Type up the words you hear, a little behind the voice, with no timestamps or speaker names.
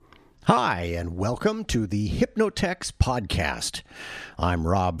Hi, and welcome to the Hypnotex podcast. I'm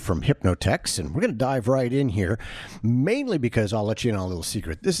Rob from Hypnotex, and we're going to dive right in here, mainly because I'll let you in on a little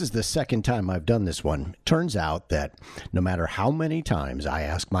secret. This is the second time I've done this one. It turns out that no matter how many times I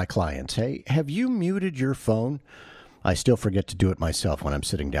ask my clients, hey, have you muted your phone? I still forget to do it myself when I'm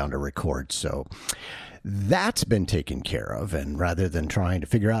sitting down to record, so that's been taken care of, and rather than trying to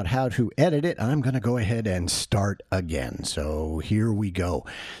figure out how to edit it, I'm going to go ahead and start again. So here we go.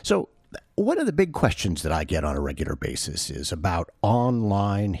 So one of the big questions that I get on a regular basis is about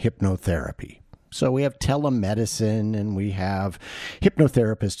online hypnotherapy. So we have telemedicine, and we have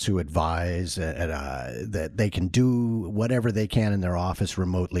hypnotherapists who advise that they can do whatever they can in their office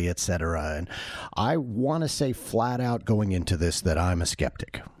remotely, etc. And I want to say flat out going into this that I'm a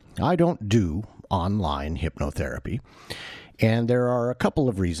skeptic. I don't do online hypnotherapy, and there are a couple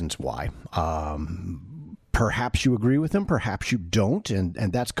of reasons why. Perhaps you agree with them, perhaps you don't, and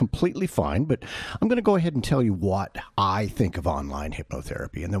that's completely fine, but I'm going to go ahead and tell you what I think of online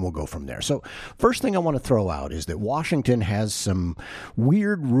hypnotherapy, and then we'll go from there. So first thing I want to throw out is that Washington has some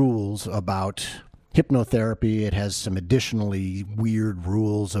weird rules about hypnotherapy. It has some additionally weird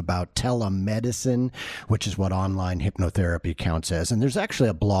rules about telemedicine, which is what online hypnotherapy counts as. And there's actually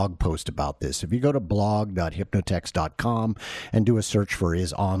a blog post about this. If you go to blog.hypnotex.com and do a search for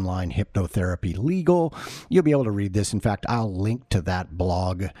 "Is Online Hypnotherapy Legal?", you'll be able to read this. In fact, I'll link to that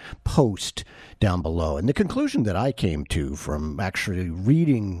blog post down below. And the conclusion that I came to from actually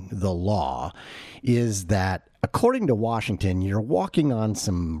reading the law is that according to Washington, you're walking on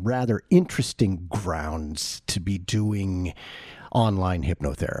some rather interesting grounds to be doing online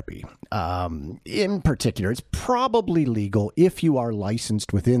hypnotherapy. In particular, it's probably legal if you are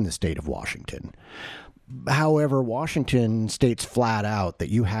licensed within the state of Washington. However, Washington states flat out that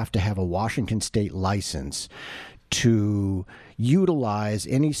you have to have a Washington state license to utilize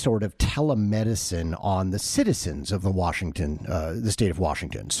any sort of telemedicine on the citizens of the state of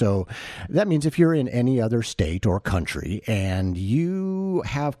Washington. So that means if you're in any other state or country and you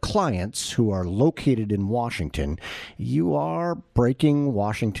have clients who are located in Washington, you are breaking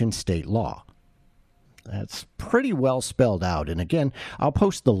Washington state law. That's pretty well spelled out. And again, I'll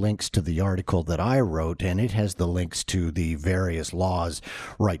post the links to the article that I wrote, and it has the links to the various laws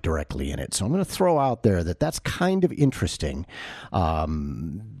right directly in it. So I'm going to throw out there that that's kind of interesting,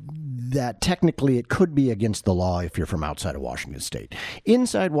 that technically it could be against the law if you're from outside of Washington state.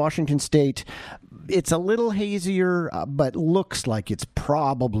 Inside Washington state, it's a little hazier, but looks like it's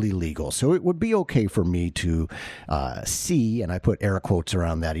probably legal. So it would be okay for me to see, and I put air quotes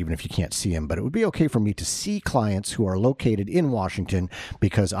around that even if you can't see them, but it would be okay for me to see clients who are located in Washington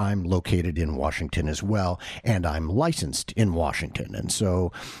because I'm located in Washington as well, and I'm licensed in Washington. And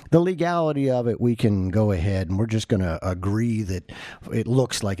so the legality of it, we can go ahead and we're just going to agree that it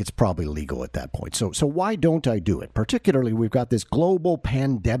looks like it's probably legal at that point. So why don't I do it? Particularly, we've got this global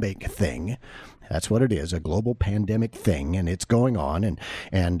pandemic thing. That's what it is, a global pandemic thing, and it's going on.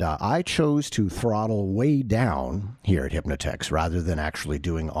 And I chose to throttle way down here at Hypnotex rather than actually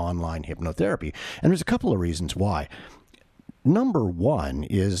doing online hypnotherapy. And there's a couple of reasons why. Number one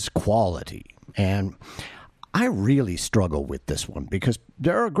is quality. And I really struggle with this one because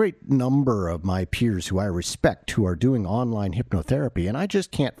there are a great number of my peers who I respect who are doing online hypnotherapy, and I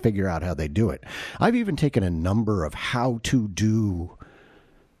just can't figure out how they do it. I've even taken a number of how to do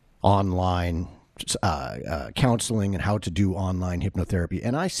online counseling and how to do online hypnotherapy,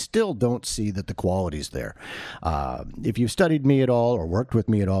 and I still don't see that the quality's there. If you've studied me at all or worked with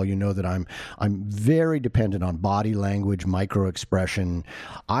me at all, you know that I'm very dependent on body language, micro expression.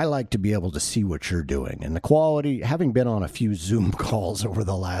 I like to be able to see what you're doing, and the quality, having been on a few Zoom calls over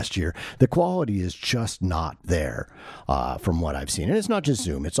the last year, the quality is just not there from what I've seen. And it's not just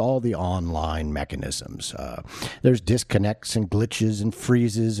Zoom, it's all the online mechanisms. There's disconnects and glitches and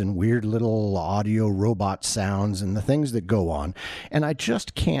freezes and weird little audio robot sounds and the things that go on. And I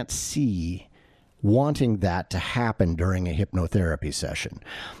just can't see wanting that to happen during a hypnotherapy session.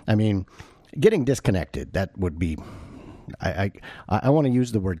 I mean, getting disconnected, that would be, I want to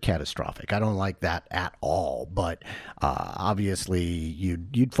use the word catastrophic. I don't like that at all. But obviously,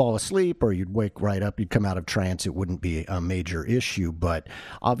 you'd fall asleep or you'd wake right up. You'd come out of trance. It wouldn't be a major issue. But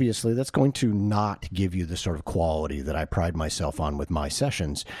obviously, that's going to not give you the sort of quality that I pride myself on with my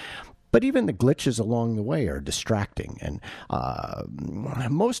sessions. But even the glitches along the way are distracting. And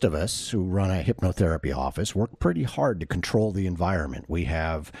most of us who run a hypnotherapy office work pretty hard to control the environment. We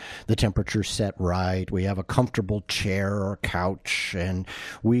have the temperature set right. We have a comfortable chair or couch. And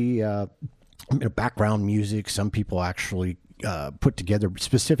we background music. Some people actually put together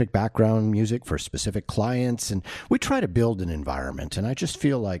specific background music for specific clients. And we try to build an environment. And I just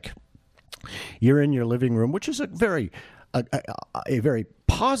feel like You're in your living room, which is a very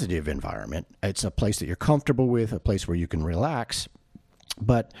positive environment. It's a place that you're comfortable with, a place where you can relax.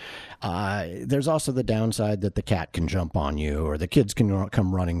 But there's also the downside that the cat can jump on you, or the kids can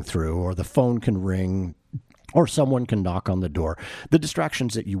come running through, or the phone can ring, or someone can knock on the door, the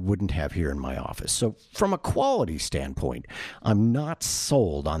distractions that you wouldn't have here in my office. So from a quality standpoint, I'm not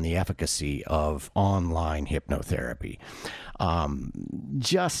sold on the efficacy of online hypnotherapy.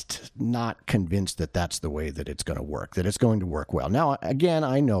 Just not convinced that that's the way that it's going to work, that it's going to work well. Now, again,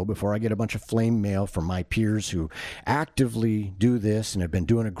 I know before I get a bunch of flame mail from my peers who actively do this and have been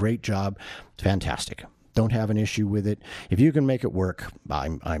doing a great job, fantastic. Don't have an issue with it. If you can make it work,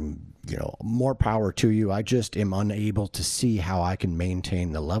 I'm more power to you. I just am unable to see how I can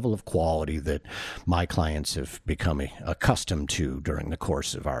maintain the level of quality that my clients have become accustomed to during the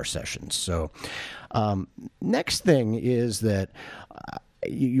course of our sessions. So, next thing is that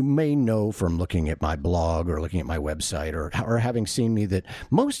you may know from looking at my blog or looking at my website or having seen me that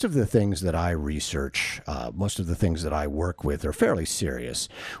most of the things that I research, most of the things that I work with are fairly serious.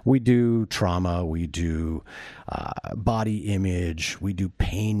 We do trauma, we do body image, we do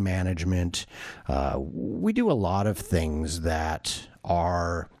pain management. We do a lot of things that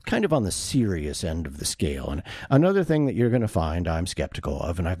are kind of on the serious end of the scale. And another thing that you're going to find I'm skeptical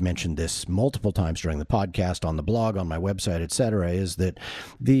of, and I've mentioned this multiple times during the podcast, on the blog, on my website, etc., is that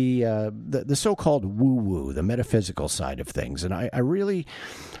the so-called woo-woo, the metaphysical side of things. And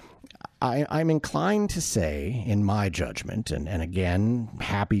I'm inclined to say, in my judgment, and again,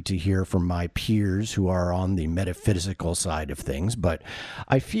 happy to hear from my peers who are on the metaphysical side of things, but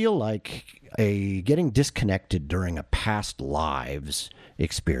I feel like getting disconnected during a past lives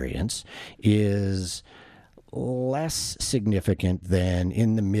experience is less significant than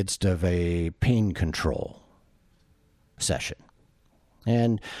in the midst of a pain control session.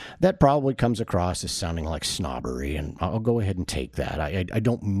 And that probably comes across as sounding like snobbery, and I'll go ahead and take that. I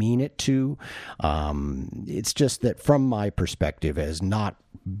don't mean it to. It's just that from my perspective, as not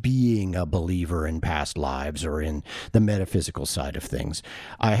being a believer in past lives or in the metaphysical side of things,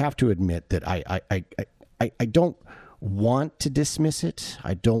 I have to admit that I don't want to dismiss it.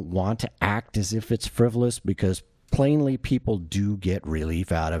 I don't want to act as if it's frivolous, because plainly, people do get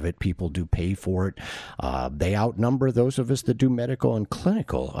relief out of it. People do pay for it. They outnumber those of us that do medical and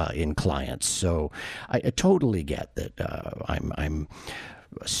clinical in clients. So I totally get that. I'm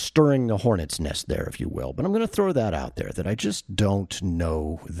stirring the hornet's nest there, if you will. But I'm going to throw that out there, that I just don't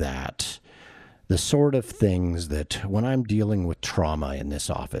know that the sort of things that when I'm dealing with trauma in this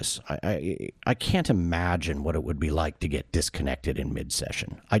office, I can't imagine what it would be like to get disconnected in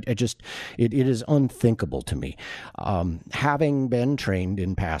mid-session. It is unthinkable to me. Having been trained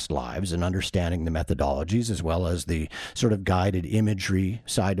in past lives and understanding the methodologies, as well as the sort of guided imagery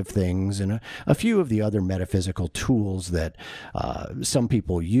side of things, and a few of the other metaphysical tools that some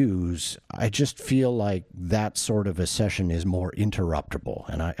people use, I just feel like that sort of a session is more interruptible.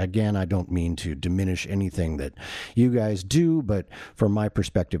 And I don't mean to diminish anything that you guys do, but from my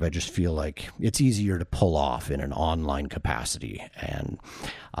perspective, I just feel like it's easier to pull off in an online capacity. And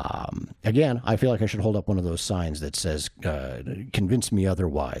again, I feel like I should hold up one of those signs that says, convince me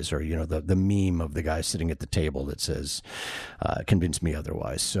otherwise, or, the meme of the guy sitting at the table that says, convince me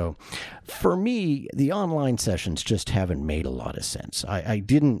otherwise. So for me, the online sessions just haven't made a lot of sense. I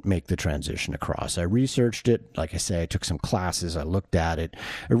didn't make the transition across. I researched it. Like I say, I took some classes. I looked at it.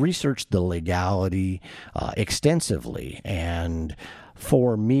 I researched the legality extensively. And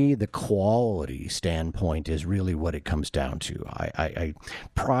for me, the quality standpoint is really what it comes down to. I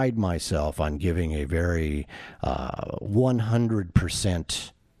pride myself on giving a very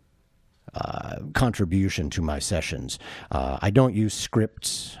 100% contribution to my sessions. I don't use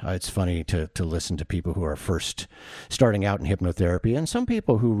scripts. It's funny to listen to people who are first starting out in hypnotherapy, and some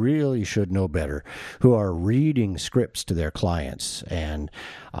people who really should know better, who are reading scripts to their clients. And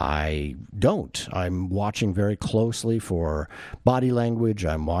I don't. I'm watching very closely for body language.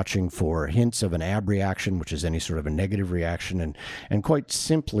 I'm watching for hints of an abreaction, which is any sort of a negative reaction. And quite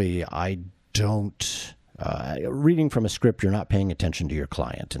simply, I don't. Reading from a script, you're not paying attention to your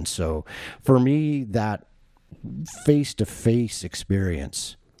client. And so for me, that face-to-face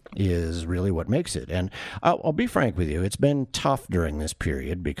experience is really what makes it. And I'll be frank with you, it's been tough during this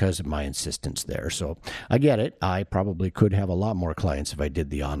period because of my insistence there. So I get it. I probably could have a lot more clients if I did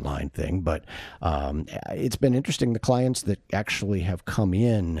the online thing, but it's been interesting. The clients that actually have come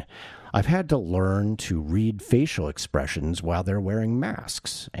in, I've had to learn to read facial expressions while they're wearing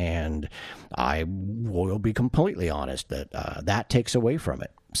masks. And I will be completely honest that that takes away from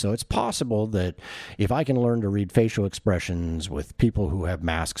it. So it's possible that if I can learn to read facial expressions with people who have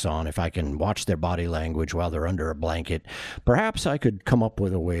masks on, if I can watch their body language while they're under a blanket, perhaps I could come up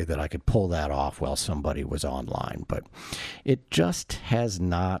with a way that I could pull that off while somebody was online. But it just has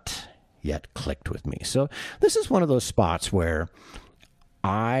not yet clicked with me. So this is one of those spots where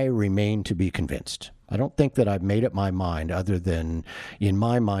I remain to be convinced. I don't think that I've made up my mind, other than in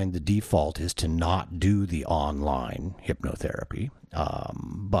my mind, the default is to not do the online hypnotherapy.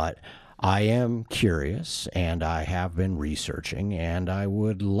 But I am curious, and I have been researching, and I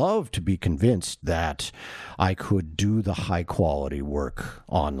would love to be convinced that I could do the high quality work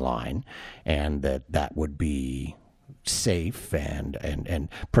online, and that would be safe and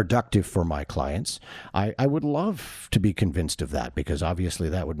productive for my clients. I would love to be convinced of that, because obviously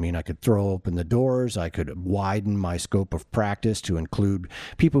that would mean I could throw open the doors. I could widen my scope of practice to include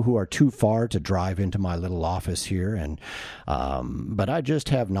people who are too far to drive into my little office here. But I just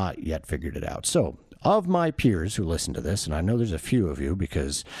have not yet figured it out. So of my peers who listen to this, and I know there's a few of you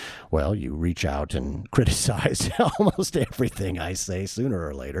because, well, you reach out and criticize almost everything I say sooner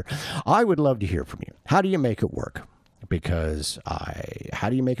or later, I would love to hear from you. How do you make it work? Because how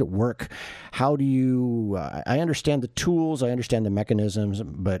do you make it work? How do you, I understand the tools, I understand the mechanisms,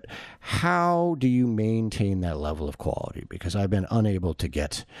 but how do you maintain that level of quality? Because I've been unable to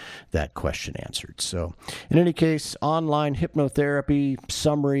get that question answered. So in any case, online hypnotherapy,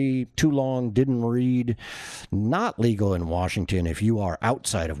 summary, too long, didn't read, not legal in Washington if you are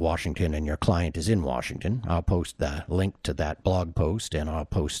outside of Washington and your client is in Washington. I'll post the link to that blog post, and I'll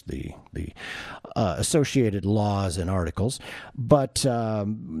post the associated laws and articles, but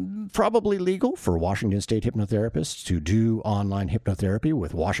probably legal for Washington State hypnotherapists to do online hypnotherapy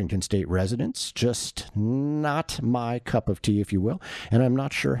with Washington State residents. Just not my cup of tea, if you will, and I'm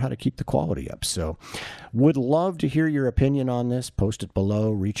not sure how to keep the quality up. So would love to hear your opinion on this. Post it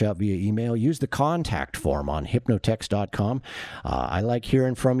below, reach out via email, use the contact form on hypnotex.com. I like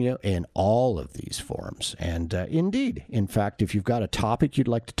hearing from you in all of these forums. And indeed, in fact, if you've got a topic you'd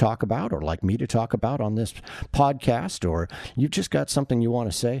like to talk about or like me to talk about on this podcast, or you've just got something you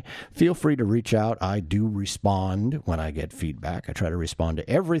want to say, feel free to reach out. I do respond when I get feedback. I try to respond to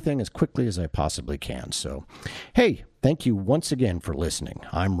everything as quickly as I possibly can. So, hey, thank you once again for listening.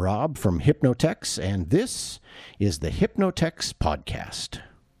 I'm Rob from Hypnotex, and this is the Hypnotex Podcast.